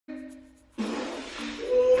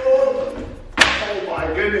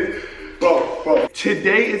goodness. Bro,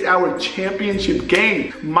 today is our championship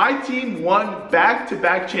game. My team won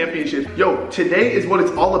back-to-back championships. Yo, today is what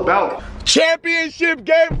it's all about. Championship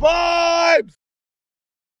game vibes!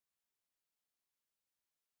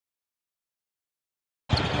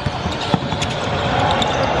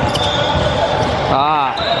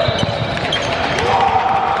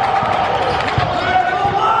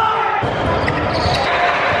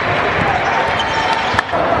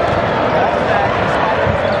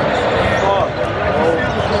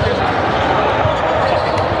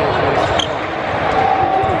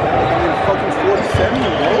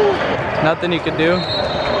 Nothing you could do.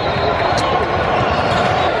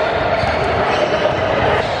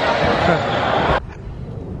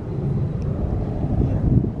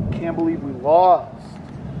 Can't believe we lost.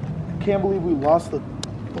 I can't believe we lost the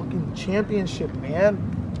fucking championship, man.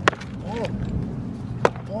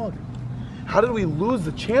 Fuck. How did we lose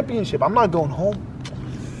the championship? I'm not going home.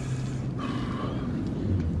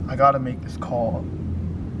 I gotta make this call.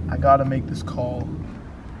 I gotta make this call.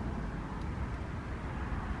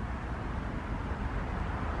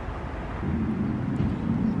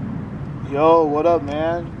 Yo, what up,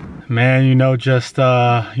 man? Man, you know, just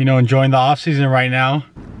enjoying the off season right now.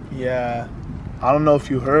 Yeah, I don't know if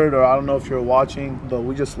you heard or I don't know if you're watching, but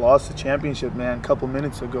we just lost the championship, man, a couple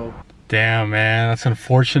minutes ago. Damn, man, that's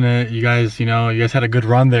unfortunate. You guys, you guys had a good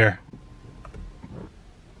run there.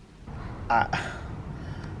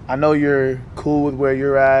 I know you're cool with where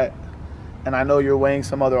you're at, and I know you're weighing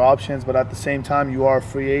some other options, but at the same time, you are a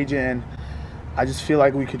free agent, and I just feel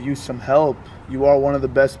like we could use some help. You are one of the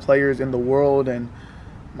best players in the world, and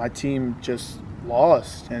my team just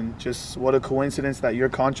lost. And just what a coincidence that your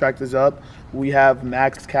contract is up. We have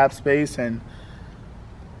max cap space, and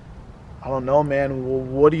I don't know,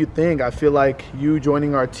 man. What do you think? I feel like you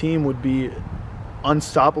joining our team would be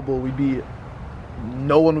unstoppable.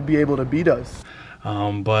 No one would be able to beat us.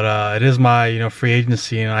 But it is my free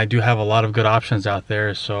agency, and I do have a lot of good options out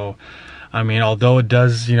there. So, I mean, although it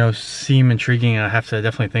does seem intriguing, I have to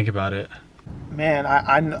definitely think about it. Man,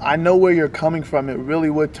 I know where you're coming from. It really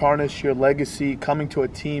would tarnish your legacy coming to a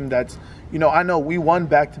team that's, I know we won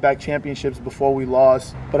back-to-back championships before we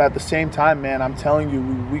lost, but at the same time, man, I'm telling you,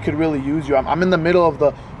 we could really use you. I'm in the middle of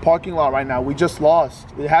the parking lot right now. We just lost.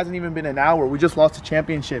 It hasn't even been an hour. We just lost the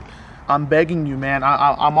championship. I'm begging you, man.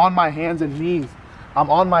 I'm on my hands and knees.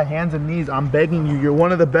 I'm begging you. You're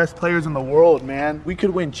one of the best players in the world, man. We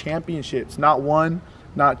could win championships. Not one,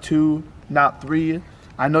 not two, not three.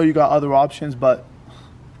 I know you got other options, but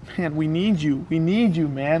man, we need you. We need you,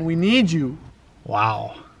 man. We need you.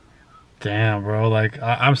 Wow. Damn, bro. Like,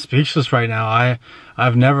 I'm speechless right now.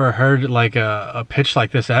 I've never heard like a pitch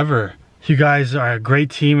like this ever. You guys are a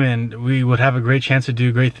great team, and we would have a great chance to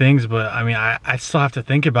do great things, but I mean, I still have to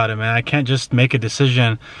think about it, man. I can't just make a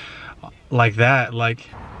decision like that. Like,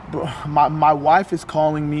 my wife is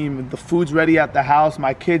calling me. The food's ready at the house.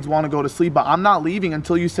 My kids want to go to sleep, but I'm not leaving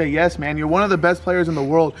until you say yes, man. You're one of the best players in the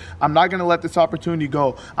world. I'm not going to let this opportunity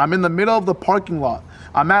go. I'm in the middle of the parking lot.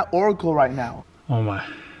 I'm at Oracle right now. Oh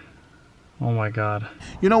my God.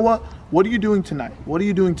 You know what? What are you doing tonight? What are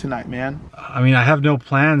you doing tonight, man? I mean, I have no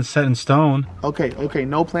plans set in stone. Okay,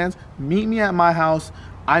 no plans. Meet me at my house.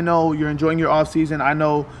 I know you're enjoying your off season. I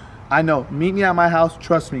know. Meet me at my house.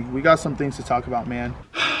 Trust me. We got some things to talk about, man.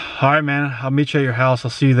 All right, man. I'll meet you at your house.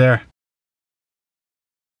 I'll see you there.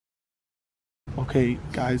 Okay,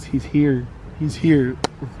 guys, he's here. He's here.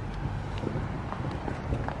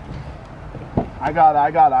 I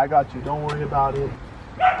got you. Don't worry about it.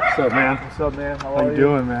 What's up, man? What's up, man? How you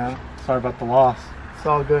doing, man? Sorry about the loss. It's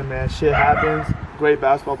all good, man. Shit happens. Great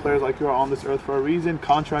basketball players like you are on this earth for a reason.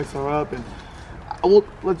 Contracts are up, and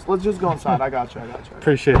let's just go inside. I got you.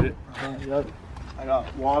 Appreciate it. Yep. I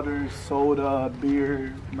got water, soda,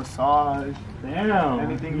 beer, massage. Damn.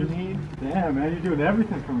 Anything you need? Damn, man, you're doing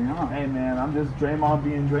everything for me, huh? Hey, man, I'm just Draymond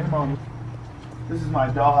being Draymond. This is my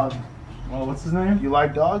dog. Well, what's his name? You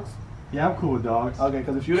like dogs? Yeah, I'm cool with dogs. Okay,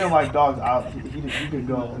 because if you didn't like dogs, he could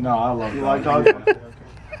go. No, I love dogs. You like dogs?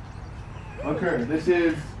 Okay, this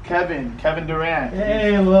is Kevin Durant.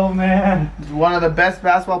 Hey, little man. He's one of the best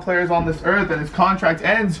basketball players on this earth, and his contract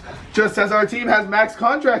ends just as our team has max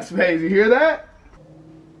contract space. You hear that?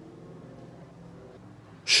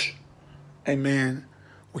 Shh. Hey, man,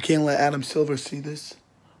 we can't let Adam Silver see this.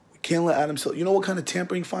 We can't let Adam Silver. You know what kind of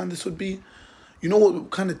tampering fine this would be? You know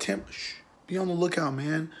what kind of Shh. Be on the lookout,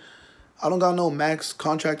 man. I don't got no max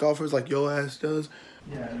contract offers like yo ass does.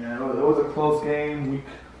 Yeah, man, it was a close game.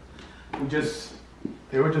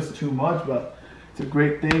 They were just too much, but it's a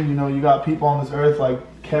great thing. You got people on this earth like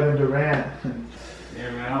Kevin Durant.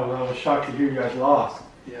 Yeah, man, I was shocked to hear you guys lost.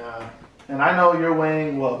 Yeah. And I know you're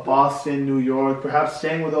weighing, what, Boston, New York, perhaps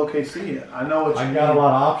staying with OKC. I know what you mean. I got a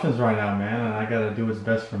lot of options right now, man, and I got to do what's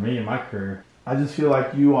best for me in my career. I just feel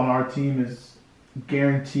like you on our team is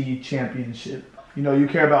guaranteed championship. You know, you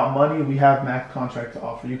care about money, we have max contract to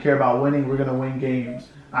offer. You care about winning, we're going to win games.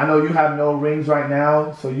 I know you have no rings right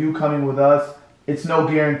now, so you coming with us, it's no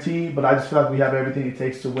guarantee, but I just feel like we have everything it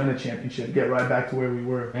takes to win a championship, get right back to where we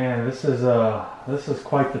were. Man, this is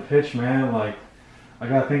quite the pitch, man. Like, I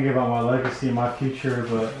got to think about my legacy and my future,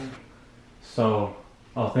 but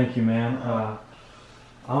thank you, man. I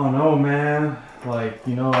don't know, man. Like,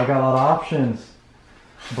 you know, I got a lot of options,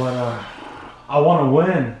 but I want to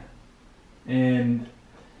win. And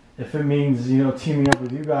if it means, you know, teaming up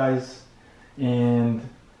with you guys and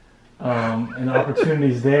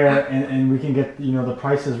opportunities there and we can get, you know, the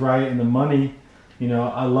prices right and the money, you know,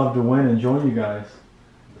 I love to win and join you guys.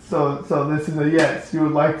 So this is a yes. You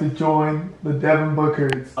would like to join the Devin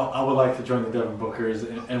Bookers. I would like to join the Devin Bookers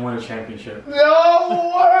and win a championship. No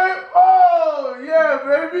way! Oh yeah,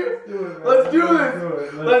 baby. Let's do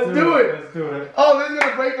this. Let's do it. Oh, this is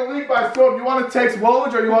gonna break the league by storm. You want to text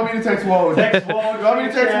Woj or you want me to text Woj? Text Woj. You want me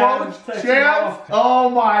to text Woj? Chance? Oh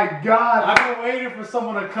my God! I've been waiting for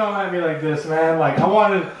someone to come at me like this, man. Like I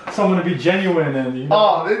wanted someone to be genuine and you know.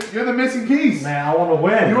 Oh, you're the missing piece. Man, I want to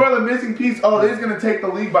win. You are the missing piece. Oh, this is gonna take the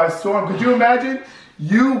league by storm. Could you imagine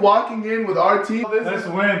you walking in with our team? Let's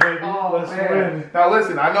win, baby. Oh, Let's win. Now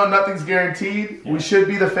listen, I know nothing's guaranteed. Yeah. We should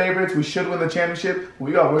be the favorites. We should win the championship.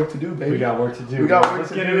 We got work to do, baby. We got work to do.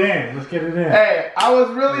 Let's get it in. Let's get it in. Hey, I was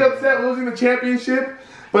really upset losing the championship,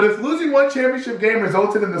 but if losing one championship game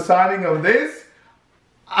resulted in the signing of this,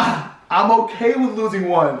 I'm okay with losing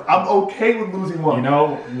one. I'm okay with losing one. You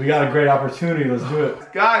know, we got a great opportunity. Let's do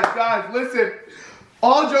it. Guys, listen.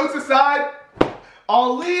 All jokes aside,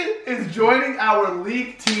 Ali is joining our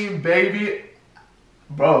league team, baby.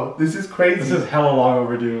 Bro, this is crazy. This is hella long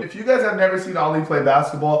overdue. If you guys have never seen Ali play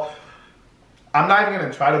basketball, I'm not even going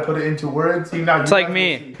to try to put it into words. It's like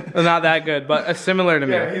me. Not that good, but similar to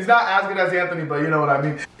me. Yeah, he's not as good as Anthony, but you know what I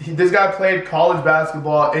mean. This guy played college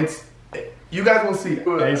basketball. You guys will see.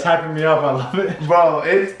 Yeah, he's hyping me up. I love it. Bro,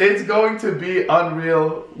 it's going to be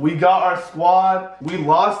unreal. We got our squad. We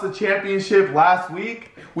lost the championship last week.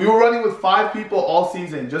 We were running with 5 people all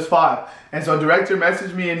season, just 5. And so director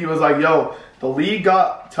messaged me and he was like, yo, the league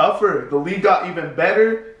got tougher. The league got even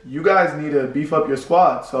better. You guys need to beef up your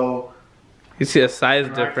squad. So you see a size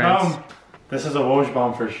difference. This is a Woj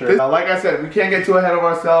bomb for sure. Like I said, we can't get too ahead of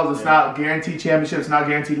ourselves. It's not guaranteed championship. It's not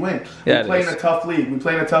guaranteed win. Yeah, we play in a tough league. We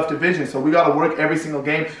play in a tough division. So we got to work every single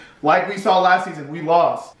game. Like we saw last season, we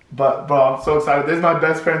lost. But, bro, I'm so excited. This is my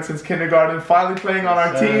best friend since kindergarten. Finally playing on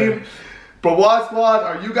our team. Brawadis squad,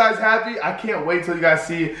 are you guys happy? I can't wait till you guys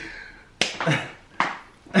see. Oh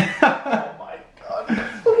my God.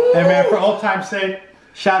 Hey man, for old time's sake,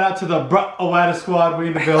 shout out to the Brawadis squad. We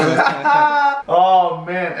in the building. Oh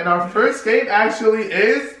man, and our first game actually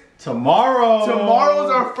is tomorrow. Tomorrow's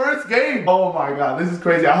our first game. Oh my God, this is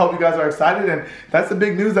crazy. I hope you guys are excited, and that's the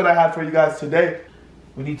big news that I had for you guys today.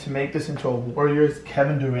 We need to make this into a Warriors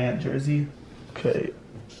Kevin Durant jersey. Okay.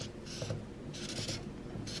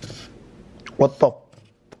 What the fuck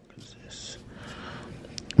is this?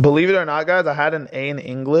 Believe it or not, guys, I had an A in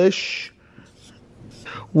English.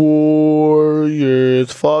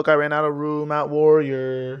 Warriors. Fuck, I ran out of room at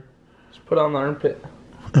Warrior. Just put on the armpit.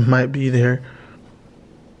 It might be there.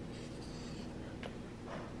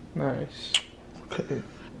 Nice. Okay.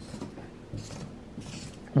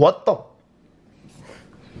 What the?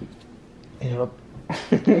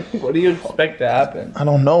 What do you expect to happen? I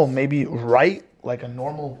don't know. Maybe right? Like a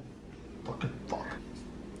normal fucking fuck.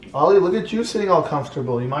 Ollie, look at you sitting all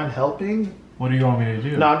comfortable. You mind helping? What do you want me to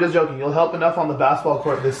do? No, I'm just joking. You'll help enough on the basketball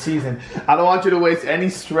court this season. I don't want you to waste any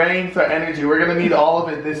strength or energy. We're going to need all of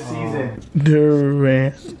it this season.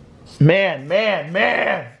 Durant.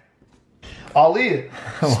 Man. Ali,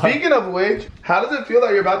 speaking of which, how does it feel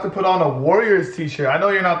that you're about to put on a Warriors t-shirt? I know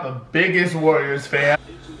you're not the biggest Warriors fan.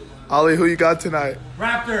 Ali, who you got tonight?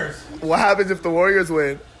 Raptors. What happens if the Warriors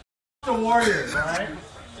win? The Warriors, alright?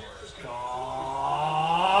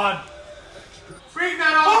 God. Bring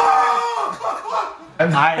that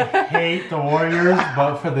on! I hate the Warriors,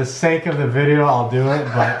 but for the sake of the video, I'll do it.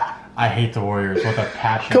 But I hate the Warriors with a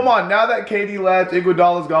passion. Come on, now that KD left,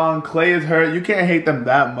 Iguodala's gone, Clay is hurt, you can't hate them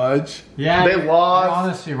that much. Yeah, they lost. You're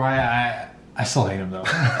honestly right. I still hate him though.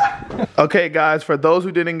 Okay, guys, for those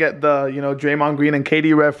who didn't get the, Draymond Green and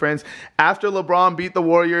KD reference, after LeBron beat the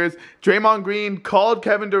Warriors, Draymond Green called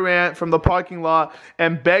Kevin Durant from the parking lot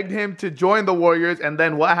and begged him to join the Warriors. And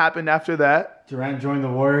then what happened after that? Durant joined the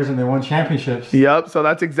Warriors and they won championships. Yep, so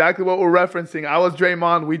that's exactly what we're referencing. I was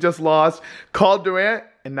Draymond, we just lost. Called Durant,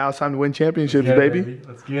 and now it's time to win championships, baby.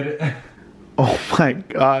 Let's get it. Oh my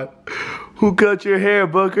God. Who cut your hair,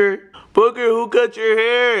 Booker? Booker, who cut your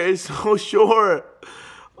hair? It's so short.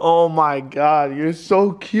 Oh my God, you're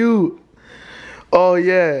so cute. Oh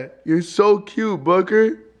yeah, you're so cute,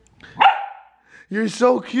 Booker. You're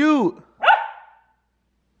so cute.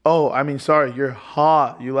 Oh, I mean, sorry, you're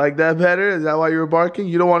hot. You like that better? Is that why you were barking?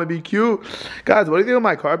 You don't want to be cute? Guys, what do you think of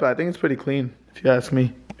my carpet? I think it's pretty clean, if you ask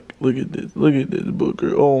me. Look at this. Look at this,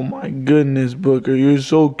 Booker. Oh my goodness, Booker. You're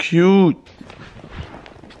so cute.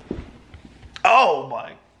 Oh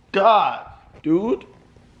my God, dude.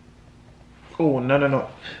 Oh, no, no, no.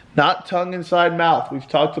 Not tongue inside mouth. We've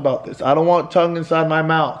talked about this. I don't want tongue inside my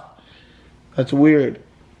mouth. That's weird.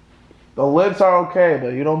 The lips are okay,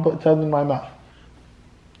 but you don't put tongue in my mouth.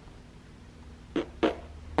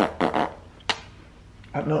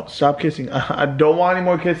 No, stop kissing. I don't want any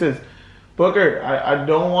more kisses. Booker, I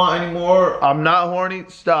don't want any more. I'm not horny.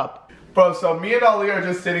 Stop. Bro, so me and Ali are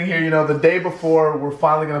just sitting here, you know, the day before we're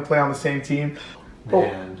finally going to play on the same team.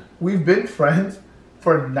 Man. Oh, we've been friends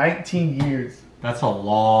for 19 years. That's a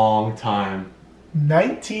long time.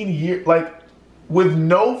 19 years. Like, with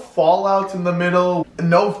no fallouts in the middle,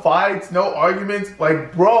 no fights, no arguments.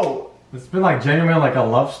 Like, bro. It's been like genuine, like a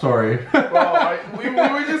love story. Bro, we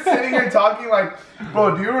were just sitting here talking like,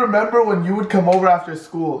 bro, do you remember when you would come over after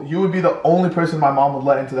school? You would be the only person my mom would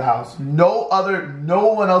let into the house. No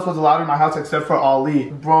one else was allowed in my house except for Ali.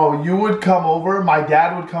 Bro, you would come over, my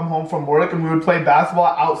dad would come home from work and we would play basketball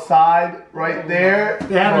outside right there.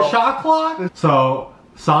 They had a shot clock? So,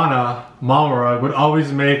 Sana, Mama would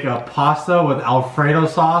always make a pasta with Alfredo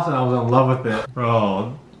sauce and I was in love with it.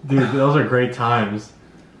 Bro, dude, those are great times.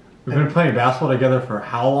 We've been playing basketball together for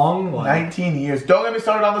how long? Like 19 years. Don't get me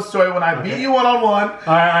started on the story when I beat you one-on-one. All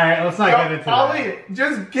right, let's not get into that. Ali,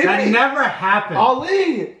 just give me. That never happened.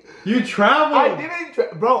 Ali. You traveled. I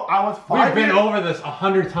didn't, bro, I was 5 We've years. been over this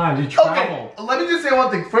 100 times. You traveled. Okay, let me just say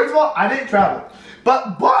one thing. First of all, I didn't travel.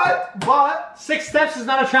 But. 6 steps is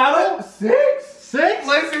not a travel? 6? 6?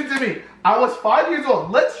 Listen to me. I was 5 years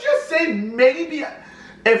old. Let's just say maybe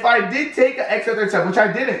if I did take an extra third step, which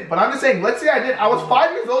I didn't, but I'm just saying, let's say I did. I was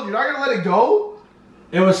 5 years old. You're not gonna let it go?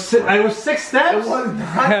 It was 6 steps? It was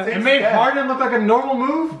not 6 It made steps. Harden look like a normal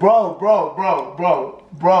move? Bro.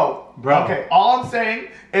 Okay, all I'm saying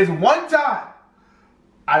is one time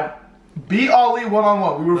I beat Ali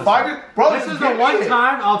one-on-one. We were 5 years. Bro, this is the one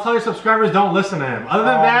time I'll tell your subscribers don't listen to him. Other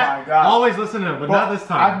than that, always listen to him, but bro, not this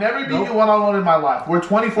time. I've never beat you one-on-one in my life. We're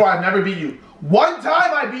 24. I've never beat you. One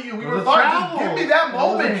time I beat you. We were 5. Just give me that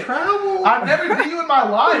moment. I've never beat you in my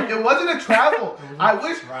life. It wasn't a travel. I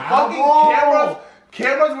wish fucking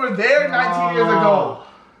cameras were there 19 years ago.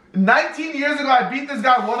 19 years ago, I beat this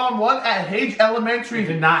guy one-on-one at Hage Elementary. It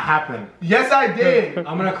did not happen. Yes, I did.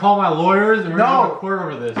 I'm gonna call my lawyers and we're gonna record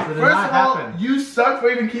over this. It did First not of all, happen. you suck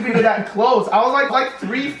for even keeping it that close. I was like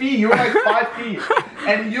 3 feet. You were like 5 feet.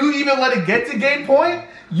 And you even let it get to game point?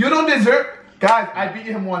 You don't deserve... Guys, I beat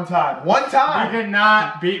him one time. One time. You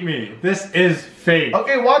cannot beat me. This is fate.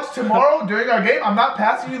 Okay, watch tomorrow during our game. I'm not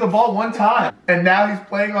passing you the ball one time. And now he's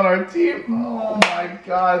playing on our team. Oh my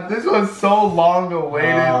God. This was so long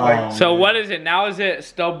awaited. Like, so what is it? Now is it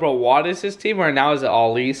still Brawadis' team or now is it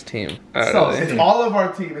Ali's team? It's all of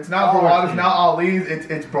our team. It's not Brawadis, not Ali's.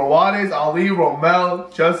 It's Brawadis, Ali,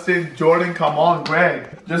 Romel, Justin, Jordan, Kamal, and Greg.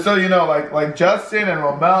 Just so you know, like Justin and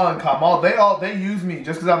Romel and Kamal, they use me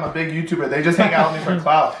just because I'm a big YouTuber. They just hang out with me for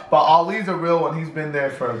clout. But Ali's a real one. He's been there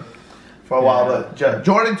for a while. But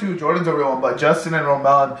Jordan too. Jordan's a real one. But Justin and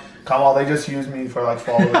Romel and Kamal, they just use me for like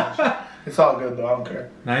followers. It's all good though. I don't care.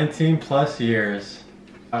 19 plus years.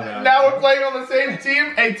 Now we're playing on the same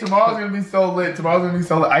team. Hey, tomorrow's gonna be so lit. Tomorrow's gonna be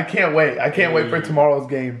so lit. I can't wait. I can't wait for tomorrow's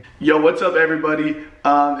game. Yo, what's up, everybody?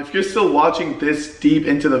 If you're still watching this deep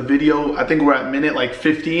into the video, I think we're at minute like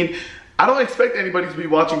 15. I don't expect anybody to be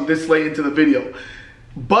watching this late into the video.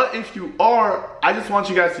 But if you are, I just want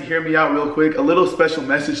you guys to hear me out real quick. A little special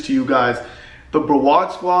message to you guys. The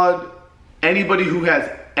Brawad Squad, anybody who has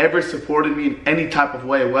ever supported me in any type of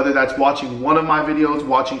way, whether that's watching one of my videos,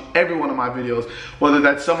 watching every one of my videos, whether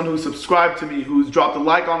that's someone who subscribed to me, who's dropped a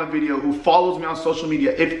like on a video, who follows me on social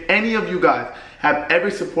media, if any of you guys have ever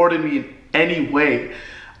supported me in any way,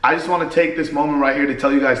 I just want to take this moment right here to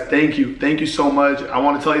tell you guys thank you. Thank you so much. I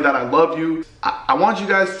want to tell you that I love you. I want you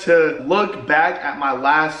guys to look back at my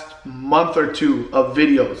last month or two of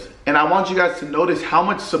videos, and I want you guys to notice how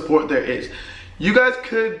much support there is. You guys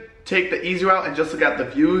could take the easy route and just look at the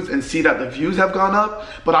views and see that the views have gone up,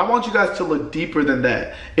 but I want you guys to look deeper than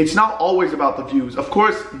that. It's not always about the views. Of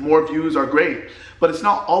course, more views are great, but it's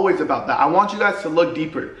not always about that. I want you guys to look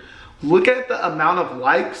deeper. Look at the amount of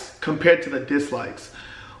likes compared to the dislikes.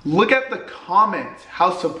 Look at the comments,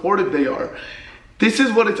 how supportive they are. This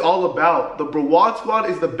is what it's all about. The Brawadis Squad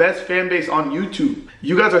is the best fan base on YouTube.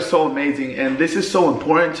 You guys are so amazing, and this is so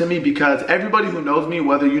important to me because everybody who knows me,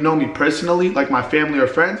 whether you know me personally, like my family or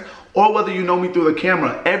friends, or whether you know me through the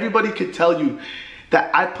camera, everybody could tell you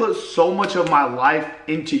that I put so much of my life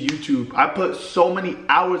into YouTube. I put so many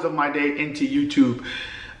hours of my day into YouTube.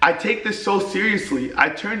 I take this so seriously. I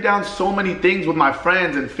turn down so many things with my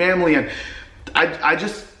friends and family, and I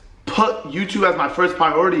just put YouTube as my first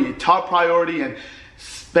priority, top priority, and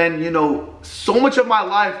spend, you know, so much of my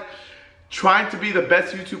life trying to be the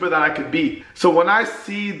best YouTuber that I could be. So when I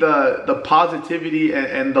see the positivity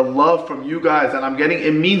and the love from you guys that I'm getting,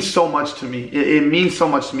 it means so much to me. It means so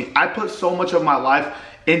much to me. I put so much of my life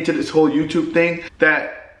into this whole YouTube thing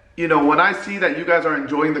that, you know, when I see that you guys are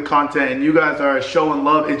enjoying the content and you guys are showing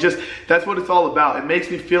love, it just, that's what it's all about. It makes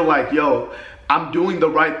me feel like, yo, I'm doing the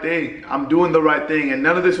right thing. I'm doing the right thing, and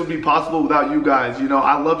none of this would be possible without you guys. You know,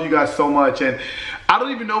 I love you guys so much, and I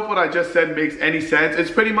don't even know if what I just said makes any sense. It's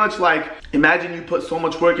pretty much like, imagine you put so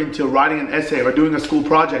much work into writing an essay or doing a school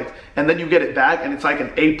project, and then you get it back and it's like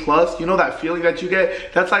an A+. You know that feeling that you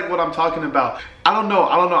get? That's like what I'm talking about. I don't know.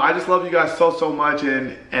 I just love you guys so much,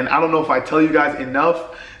 and I don't know if I tell you guys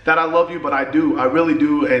enough that I love you, but I do. I really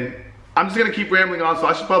do, and I'm just gonna keep rambling on, so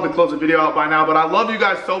I should probably close the video out by now, but I love you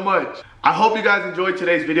guys so much. I hope you guys enjoyed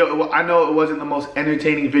today's video. I know it wasn't the most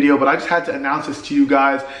entertaining video, but I just had to announce this to you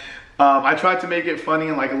guys. I tried to make it funny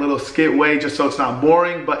in like a little skit way just so it's not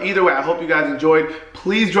boring, but either way, I hope you guys enjoyed.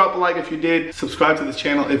 Please drop a like if you did. Subscribe to this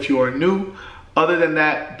channel if you are new. Other than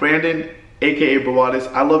that, Brandon, aka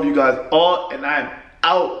Brawadis, I love you guys all, and I am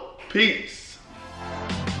out. Peace.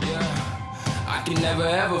 I can never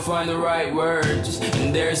ever find the right words,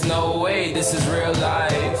 and there's no way this is real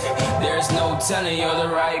life. There's no telling you're the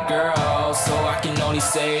right girl, so I can only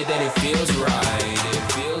say that it feels right.